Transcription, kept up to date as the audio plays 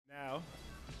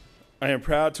I am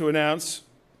proud to announce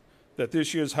that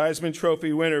this year's Heisman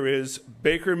Trophy winner is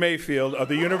Baker Mayfield of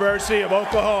the University of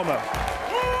Oklahoma.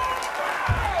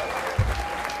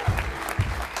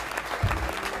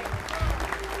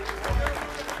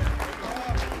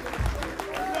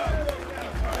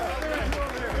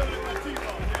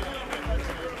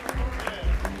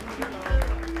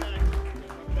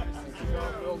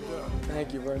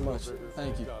 Thank you very much.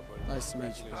 Thank you. Nice to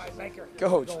meet you.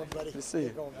 Coach, good to see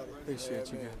you.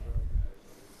 Appreciate you, man.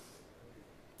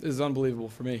 This is unbelievable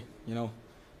for me, you know.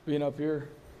 Being up here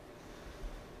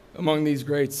among these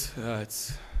greats,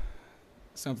 it's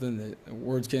something that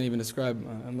words can't even describe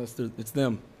unless it's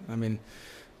them. I mean,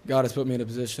 God has put me in a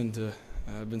position to,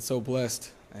 I've been so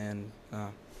blessed, and a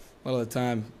lot of the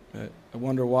time I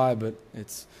wonder why, but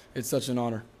it's such an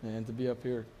honor, and to be up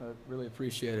here, I really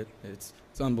appreciate it. It's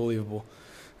unbelievable.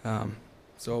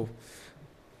 So,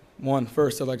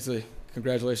 first I'd like to say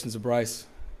congratulations to Bryce.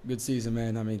 Good season,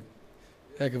 man. I mean,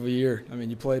 heck of a year. I mean,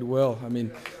 you played well. I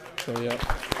mean, so yeah.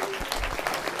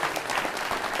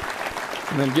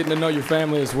 And then getting to know your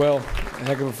family as well. A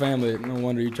heck of a family. No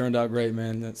wonder you turned out great,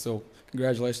 man. So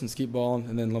congratulations. Keep balling.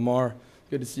 And then Lamar,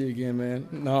 good to see you again, man.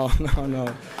 No.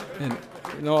 And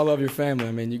you know I love your family.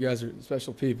 I mean, you guys are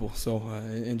special people. So I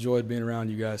enjoyed being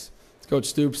around you guys. Coach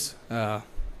Stoops,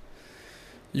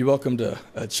 you welcomed a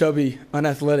chubby,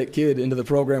 unathletic kid into the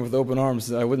program with open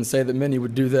arms. I wouldn't say that many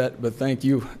would do that, but thank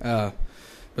you.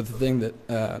 But the thing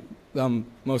that I'm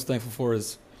most thankful for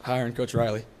is hiring Coach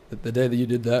Riley. The day that you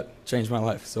did that changed my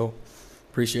life, so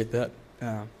appreciate that.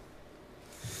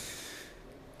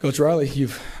 Coach Riley,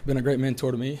 you've been a great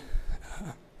mentor to me.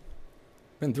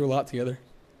 Been through a lot together,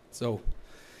 so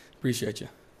appreciate you.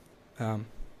 To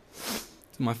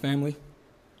my family,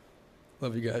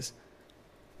 love you guys.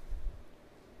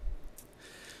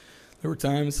 There were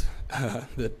times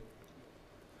that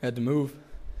I had to move.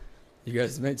 You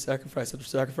guys made sacrifice after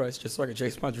sacrifice just so I could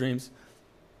chase my dreams.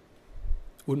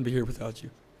 Wouldn't be here without you.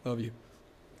 Love you.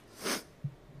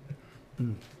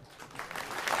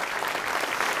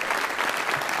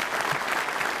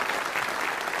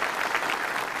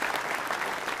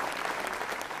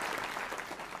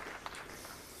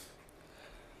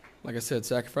 Like I said,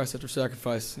 sacrifice after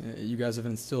sacrifice, you guys have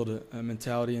instilled a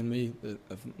mentality in me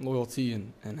of loyalty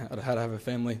and how to have a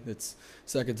family that's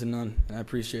second to none, and I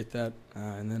appreciate that.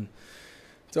 And then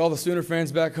to all the Sooner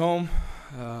fans back home,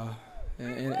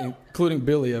 and including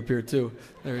Billy up here too.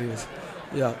 There he is.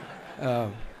 Yeah.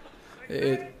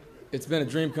 It's been a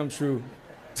dream come true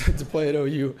to play at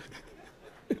OU.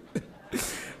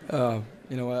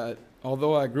 You know,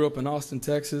 although I grew up in Austin,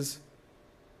 Texas,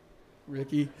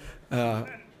 Ricky,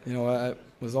 you know, I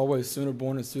was always Sooner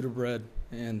born and Sooner bred,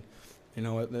 and you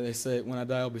know they say when I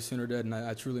die I'll be Sooner dead, and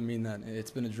I truly mean that.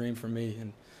 It's been a dream for me,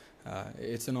 and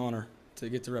it's an honor to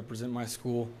get to represent my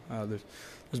school.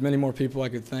 There's many more people I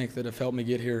could thank that have helped me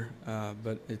get here,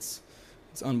 but it's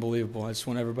unbelievable. I just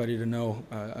want everybody to know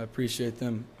I appreciate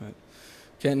them. I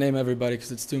can't name everybody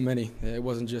because it's too many. It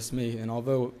wasn't just me, and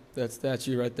although that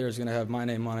statue right there is going to have my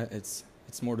name on it, it's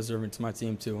more deserving to my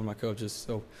team too and my coaches.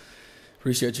 So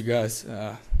appreciate you guys.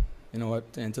 You know what?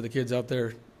 And to the kids out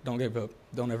there, don't give up.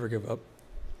 Don't ever give up.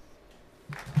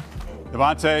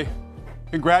 Devontae,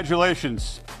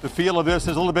 congratulations. The feel of this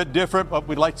is a little bit different, but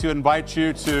we'd like to invite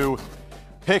you to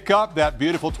pick up that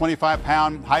beautiful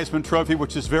 25-pound Heisman Trophy,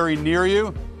 which is very near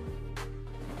you.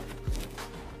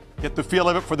 Get the feel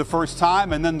of it for the first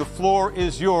time, and then the floor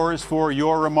is yours for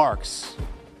your remarks.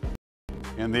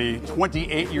 In the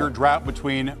 28-year drought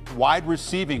between wide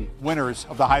receiving winners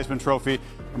of the Heisman Trophy,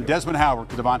 from Desmond Howard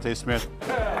to Devontae Smith.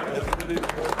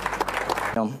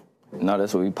 No,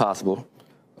 this will be possible.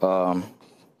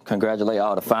 Congratulate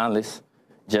all the finalists.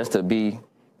 Just to be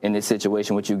in this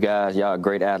situation with you guys, y'all are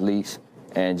great athletes,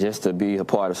 and just to be a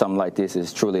part of something like this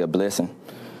is truly a blessing.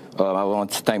 I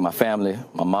want to thank my family,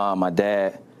 my mom, my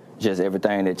dad, just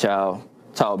everything that y'all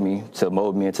taught me to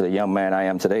mold me into the young man I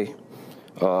am today.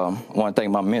 I want to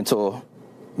thank my mentor,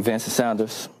 Vincent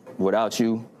Sanders. Without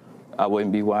you, I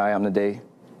wouldn't be where I am today,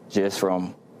 just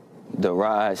from the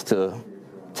rides to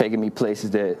taking me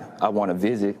places that I want to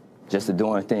visit, just to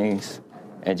doing things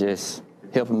and just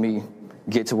helping me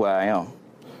get to where I am.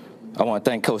 I want to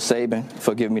thank Coach Saban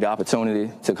for giving me the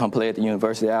opportunity to come play at the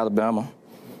University of Alabama.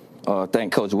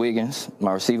 Thank Coach Wiggins,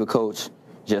 my receiver coach,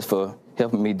 just for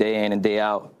helping me day in and day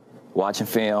out, watching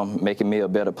film, making me a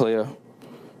better player.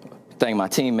 Thank my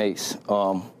teammates.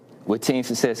 With team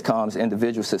success comes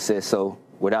individual success, so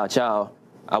without y'all,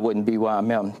 I wouldn't be where I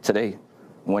am today,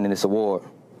 winning this award.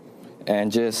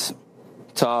 And just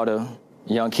to all the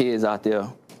young kids out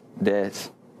there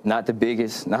that's not the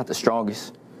biggest, not the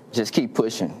strongest, just keep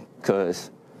pushing, because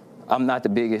I'm not the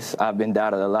biggest. I've been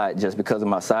doubted a lot just because of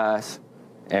my size.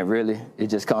 And really, it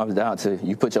just comes down to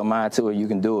you put your mind to it, you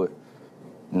can do it.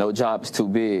 No job is too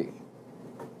big.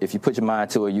 If you put your mind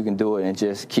to it, you can do it, and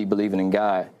just keep believing in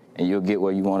God, and you'll get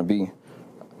where you want to be.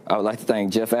 I would like to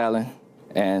thank Jeff Allen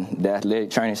and the athletic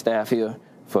training staff here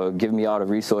for giving me all the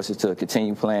resources to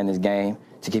continue playing this game,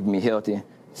 to keep me healthy,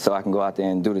 so I can go out there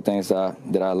and do the things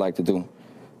that I like to do.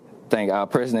 Thank our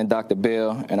president, Dr.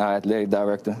 Bell, and our athletic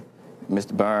director,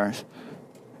 Mr. Burns,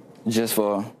 just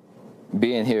for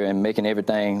being here and making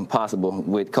everything possible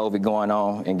with COVID going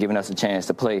on and giving us a chance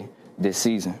to play this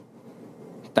season.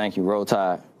 Thank you. Roll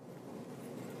Tide.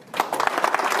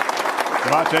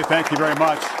 Devontae, thank you very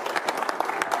much.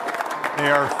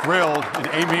 They are thrilled in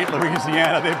Amite,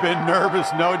 Louisiana. They've been nervous,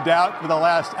 no doubt, for the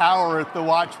last hour at the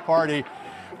watch party,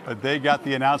 but they got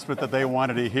the announcement that they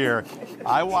wanted to hear.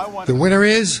 The winner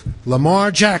is Lamar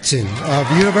Jackson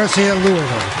of University of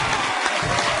Louisville.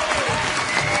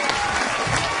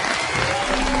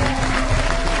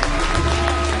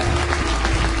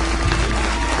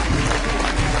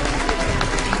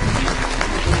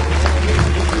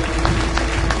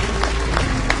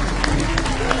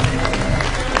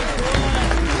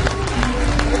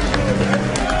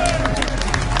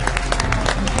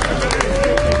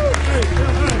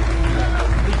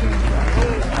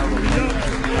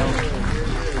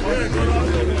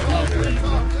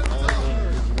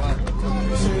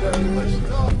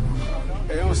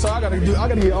 I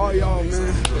gotta get all y'all,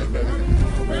 man.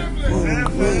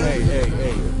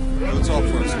 Hey. Let's talk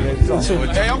first.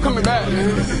 Hey, I'm coming back,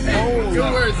 man.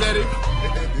 Good words, Eddie.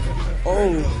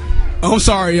 I'm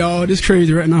sorry, y'all. This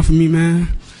crazy right now for me, man.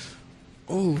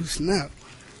 Oh, snap.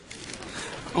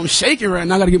 I'm shaking right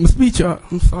now. I gotta get my speech out.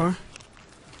 I'm sorry.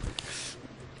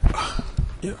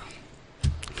 Yeah.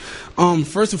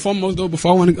 First and foremost, though,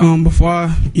 before I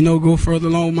go further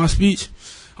along with my speech,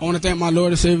 I want to thank my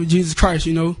Lord and Savior, Jesus Christ.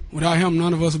 Without him,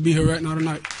 none of us would be here right now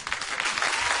tonight.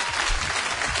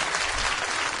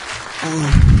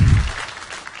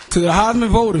 To the Heisman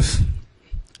voters,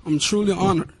 I'm truly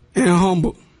honored and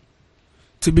humbled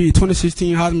to be a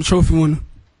 2016 Heisman Trophy winner.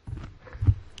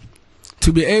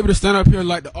 To be able to stand up here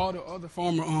like all the other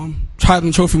former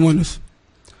Heisman Trophy winners.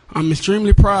 I'm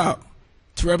extremely proud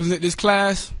to represent this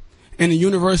class and the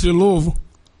University of Louisville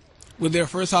with their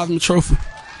first Heisman Trophy.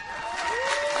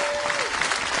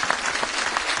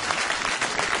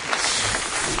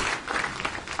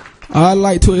 I'd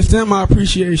like to extend my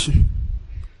appreciation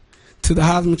to the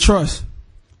Heisman Trust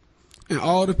and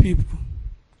all the people.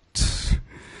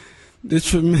 This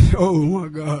tremendous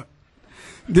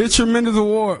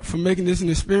award for making this an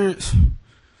experience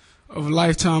of a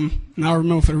lifetime, and I'll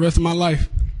remember for the rest of my life.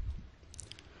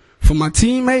 For my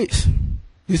teammates,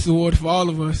 this award for all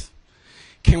of us.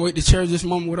 Can't wait to cherish this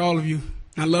moment with all of you.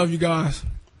 I love you guys.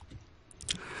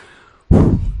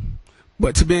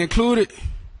 But to be included,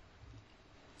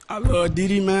 I love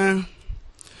Didi, man.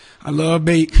 I love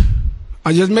Bake.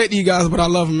 I just met these guys, but I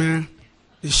love them, man.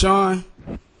 It's Sean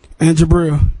and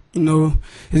Jabril.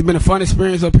 It's been a fun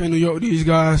experience up here in New York with these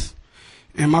guys.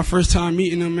 And my first time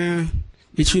meeting them, man,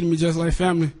 they treated me just like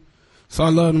family. So I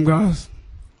love them guys.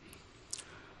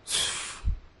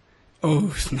 Oh,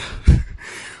 snap.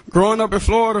 Growing up in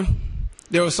Florida,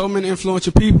 there were so many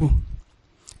influential people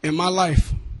in my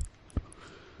life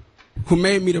who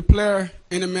made me the player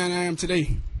and the man I am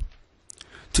today.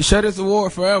 To share this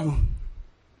award forever.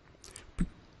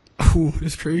 Oh,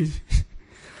 that's crazy.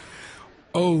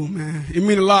 Oh, man. It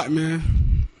means a lot,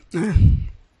 man.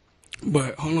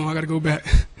 But hold on, I got to go back.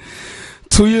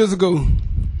 2 years ago,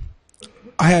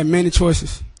 I had many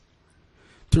choices.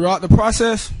 Throughout the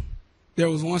process, there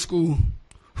was one school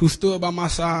who stood by my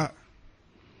side.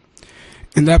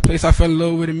 And that place I fell in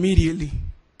love with immediately.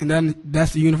 And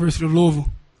that's the University of Louisville.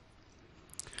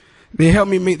 They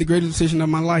helped me make the greatest decision of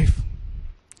my life.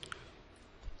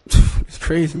 It's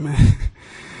crazy, man.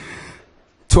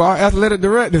 To our athletic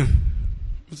director,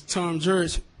 Mr. Tom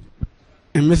George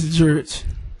and Mrs. George,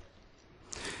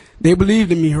 they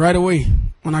believed in me right away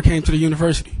when I came to the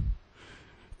university.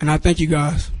 And I thank you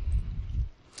guys.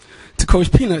 To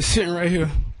Coach Peanut sitting right here,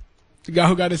 the guy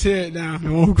who got his head down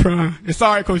and won't cry. It's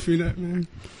all right, Coach Peanut, man.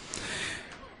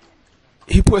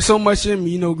 He put so much in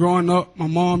me, growing up. My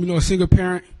mom, a single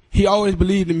parent. He always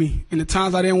believed in me. And the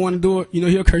times I didn't want to do it,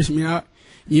 he'll curse me out.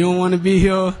 You don't want to be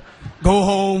here, go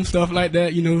home, stuff like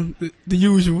that, the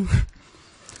usual.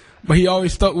 But he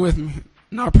always stuck with me,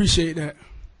 and I appreciate that.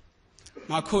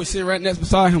 My coach sitting right next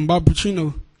beside him, Bob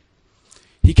Petrino.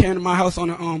 He came to my house on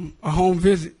a home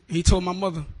visit. He told my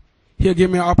mother he'll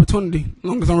give me an opportunity as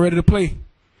long as I'm ready to play.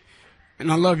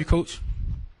 And I love you, Coach.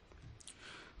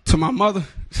 To my mother,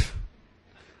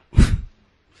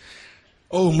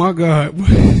 Oh, my God.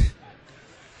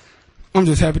 I'm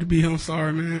just happy to be here. I'm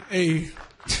sorry, man. Hey.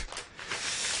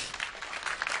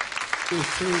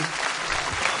 It's true.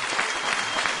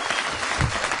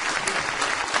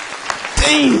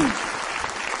 Damn.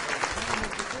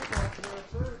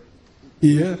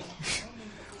 Yeah.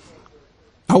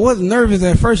 I wasn't nervous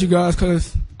at first, you guys,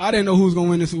 because I didn't know who was going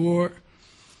to win this award.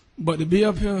 But to be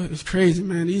up here is crazy,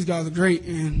 man. These guys are great,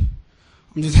 and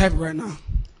I'm just happy right now.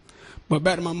 But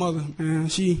back to my mother, man.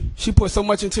 She put so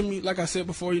much into me. Like I said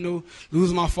before,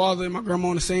 losing my father and my grandma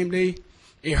on the same day.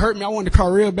 It hurt me. I wanted to cry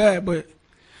real bad, but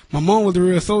my mom was the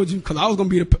real soldier because I was going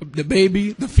to be the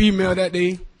baby, the female that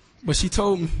day. But she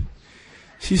told me,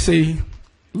 she said,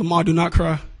 Lamar, do not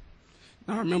cry.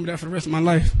 And I remember that for the rest of my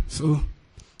life. So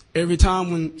every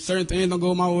time when certain things don't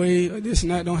go my way or this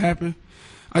and that don't happen,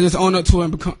 I just own up to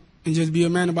it and just be a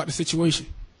man about the situation.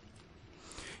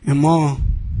 And Mom,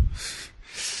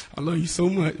 I love you so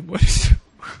much, boy.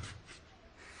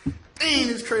 Dang,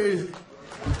 it's crazy.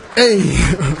 Hey.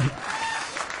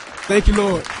 Thank you,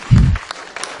 Lord.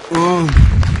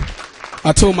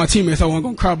 I told my teammates I wasn't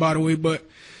going to cry, by the way, but,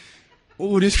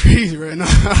 oh, this crazy right now.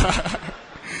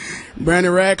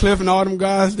 Brandon Radcliffe and all them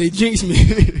guys, they jinxed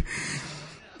me.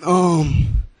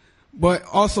 But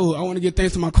also, I want to give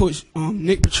thanks to my coach,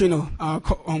 Nick Petrino, our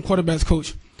quarterback's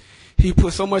coach. He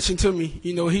put so much into me.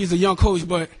 He's a young coach,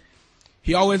 but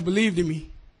he always believed in me.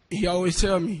 He always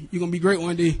tell me, you're going to be great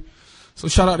one day. So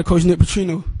shout out to Coach Nick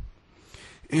Petrino.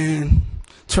 And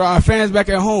to our fans back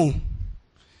at home,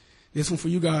 this one for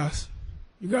you guys.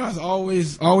 You guys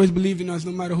always believed in us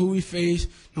no matter who we faced,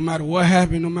 no matter what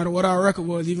happened, no matter what our record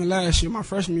was, even last year, my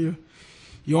freshman year.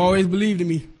 You always believed in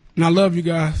me. And I love you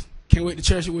guys. Can't wait to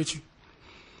cherish it with you.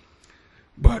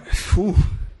 But, whew,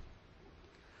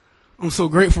 I'm so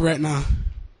grateful right now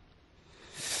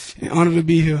and honored to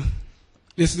be here.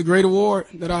 This is a great award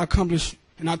that I accomplished,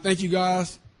 and I thank you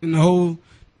guys and the whole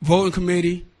voting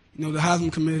committee, the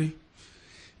Heisman committee,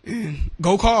 and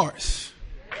go Cards.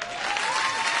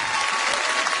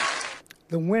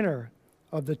 The winner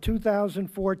of the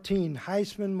 2014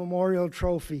 Heisman Memorial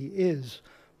Trophy is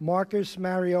Marcus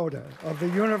Mariota of the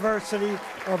University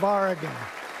of Oregon.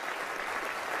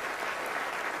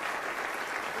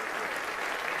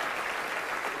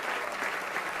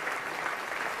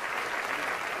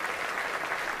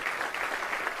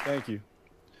 Thank you.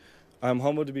 I'm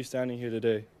humbled to be standing here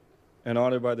today and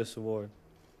honored by this award.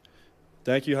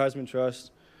 Thank you, Heisman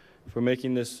Trust, for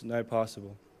making this night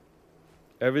possible.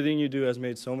 Everything you do has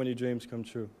made so many dreams come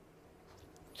true.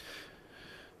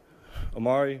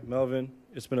 Amari, Melvin,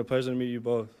 it's been a pleasure to meet you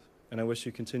both, and I wish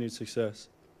you continued success.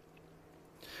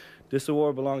 This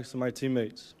award belongs to my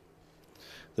teammates.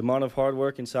 The amount of hard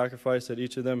work and sacrifice that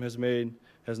each of them has made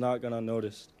has not gone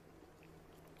unnoticed.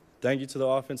 Thank you to the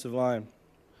offensive line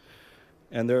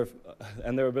and their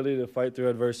ability to fight through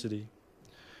adversity.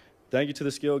 Thank you to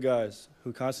the skill guys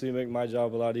who constantly make my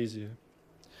job a lot easier.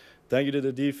 Thank you to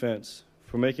the defense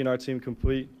for making our team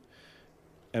complete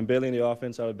and bailing the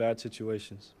offense out of bad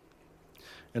situations.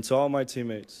 And to all my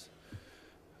teammates,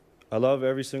 I love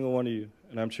every single one of you,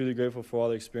 and I'm truly grateful for all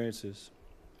the experiences.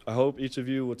 I hope each of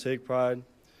you will take pride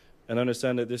and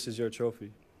understand that this is your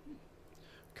trophy.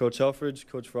 Coach Helfridge,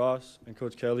 Coach Frost, and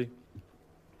Coach Kelly,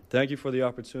 thank you for the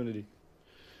opportunity.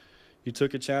 You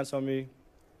took a chance on me,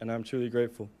 and I'm truly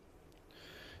grateful.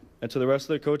 And to the rest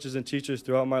of the coaches and teachers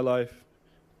throughout my life,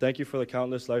 thank you for the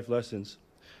countless life lessons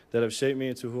that have shaped me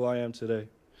into who I am today.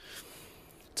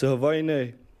 To Hawaii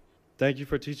Ne, thank you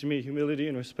for teaching me humility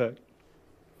and respect.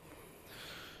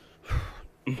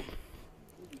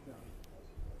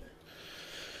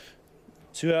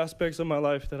 Two aspects of my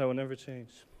life that I will never change.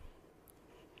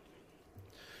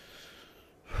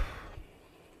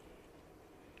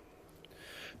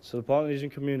 To the Polynesian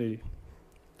community,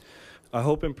 I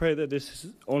hope and pray that this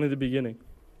is only the beginning.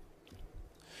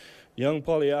 Young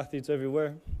polyathletes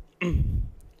everywhere,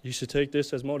 you should take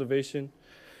this as motivation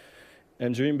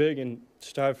and dream big and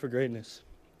strive for greatness.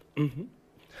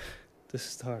 This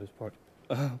is the hardest part.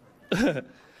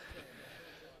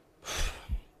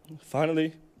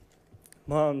 Finally,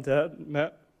 Mom, Dad,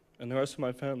 Matt, and the rest of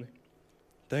my family,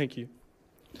 thank you.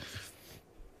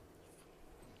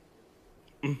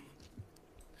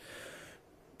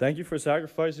 Thank you for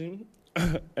sacrificing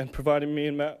and providing me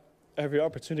and Matt every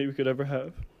opportunity we could ever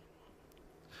have.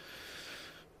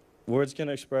 Words can't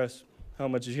express how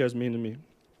much you guys mean to me.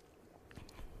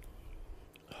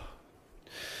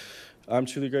 I'm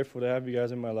truly grateful to have you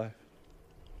guys in my life.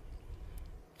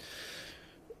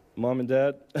 Mom and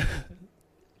Dad,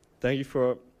 thank you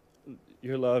for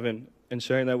your love and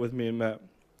sharing that with me and Matt.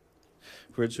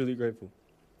 We're truly grateful.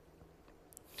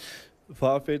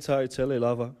 Farfetai Tele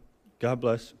Lava. God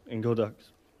bless and go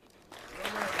Ducks.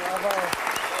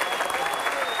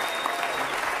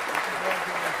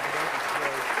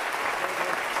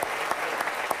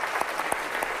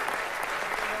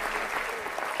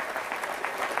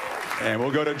 And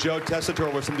we'll go to Joe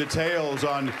Tessitore with some details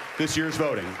on this year's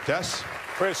voting. Tess?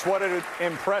 Chris, what an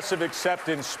impressive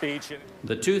acceptance speech.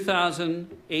 The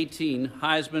 2018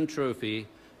 Heisman Trophy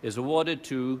is awarded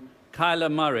to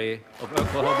Kyler Murray of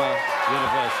Oklahoma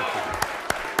University.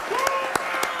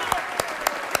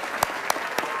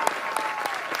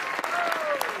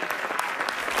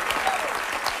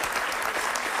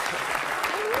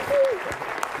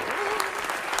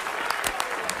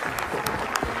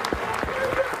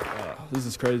 This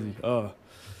is crazy.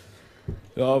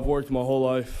 I've worked my whole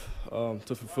life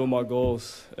to fulfill my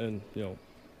goals, and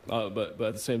but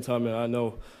at the same time, man, I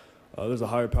know there's a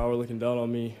higher power looking down on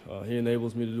me. He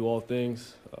enables me to do all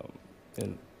things,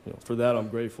 and for that, I'm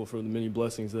grateful for the many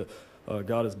blessings that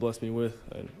God has blessed me with.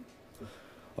 And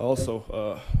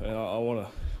also, and I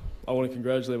want to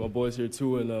congratulate my boys here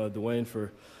too, and Dwayne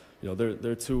for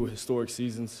their 2 historic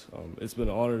seasons. It's been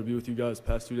an honor to be with you guys the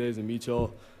past 2 days and meet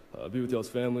y'all. Be with y'all's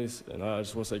families, and I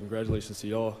just want to say congratulations to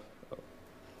y'all.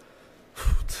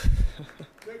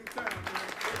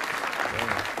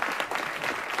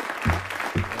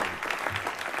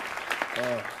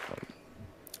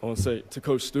 I want to say to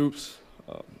Coach Stoops,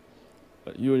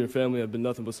 you and your family have been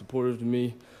nothing but supportive to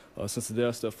me since the day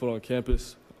I stepped foot on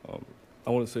campus. I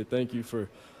want to say thank you for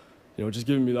just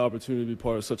giving me the opportunity to be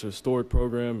part of such a historic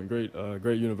program and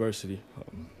great university.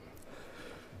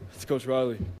 To Coach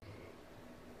Riley.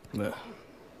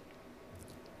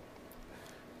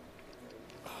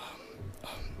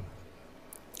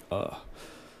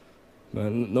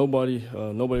 Man, nobody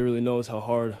really knows how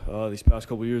hard these past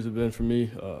couple years have been for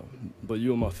me, but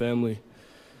you and my family.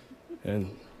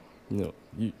 And you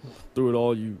through it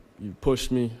all, you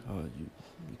pushed me, you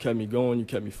kept me going, you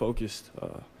kept me focused.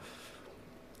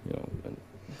 And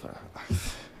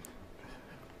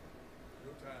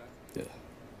yeah.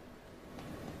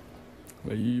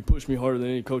 You pushed me harder than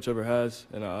any coach ever has,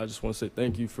 and I just want to say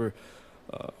thank you for,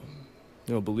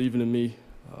 believing in me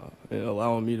and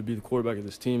allowing me to be the quarterback of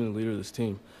this team and the leader of this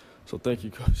team. So thank you,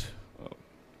 Coach.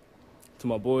 To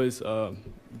my boys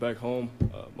back home,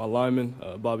 my linemen,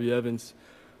 Bobby Evans,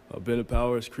 Bennett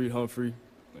Powers, Creed Humphrey,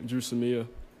 Drew Samia,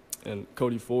 and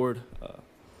Cody Ford.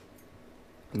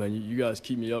 Man, you guys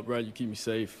keep me upright, you keep me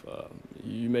safe.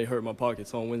 You may hurt my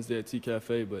pockets on Wednesday at T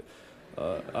Cafe, but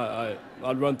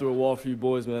I'd run through a wall for you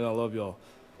boys, man. I love y'all.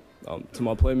 To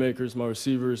my playmakers, my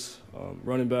receivers,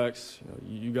 running backs,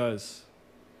 you guys,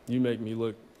 you make me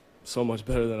look so much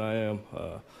better than I am.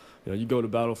 You go to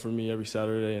battle for me every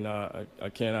Saturday, and I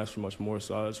can't ask for much more.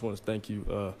 So I just want to thank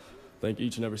you, thank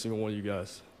each and every single one of you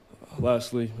guys.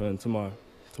 Lastly, and to my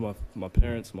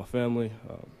parents, my family,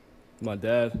 my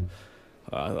dad.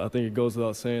 I think it goes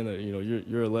without saying that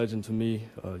you're a legend to me.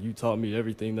 You taught me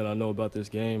everything that I know about this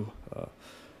game,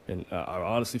 and I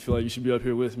honestly feel like you should be up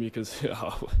here with me because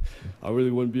I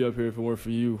really wouldn't be up here if it weren't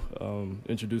for you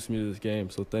introducing me to this game.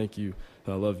 So thank you,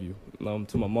 and I love you.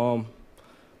 To my mom,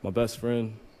 my best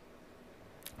friend,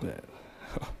 man,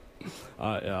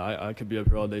 I could be up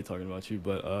here all day talking about you,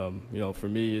 but for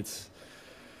me,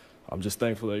 I'm just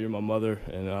thankful that you're my mother,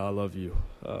 and I love you.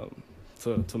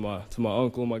 To my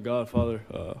uncle, my godfather,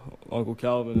 Uncle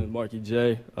Calvin and Marky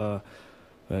J,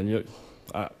 and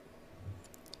I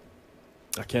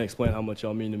can't explain how much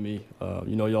y'all mean to me.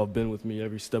 Y'all have been with me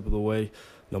every step of the way,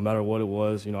 no matter what it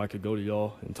was. I could go to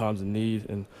y'all in times of need,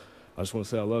 and I just want to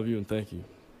say I love you and thank you.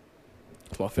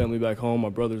 To my family back home, my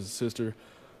brothers and sister,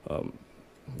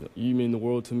 you mean the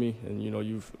world to me, and your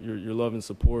love and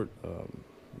support,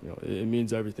 it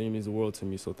means everything. It means the world to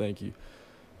me. So thank you.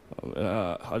 And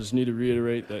I just need to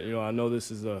reiterate that I know this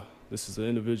is an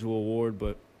individual award,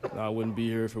 but I wouldn't be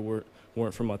here if it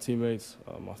weren't for my teammates,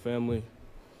 my family,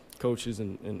 coaches,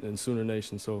 and Sooner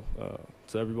Nation. So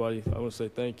to everybody, I want to say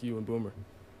thank you and Boomer.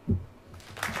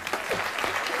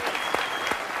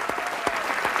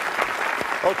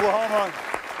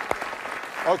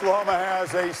 Oklahoma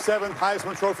has a 7th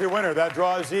Heisman Trophy winner. That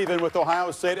draws even with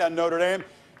Ohio State and Notre Dame.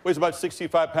 Weighs about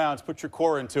 65 pounds. Put your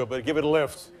core into it, but give it a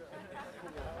lift.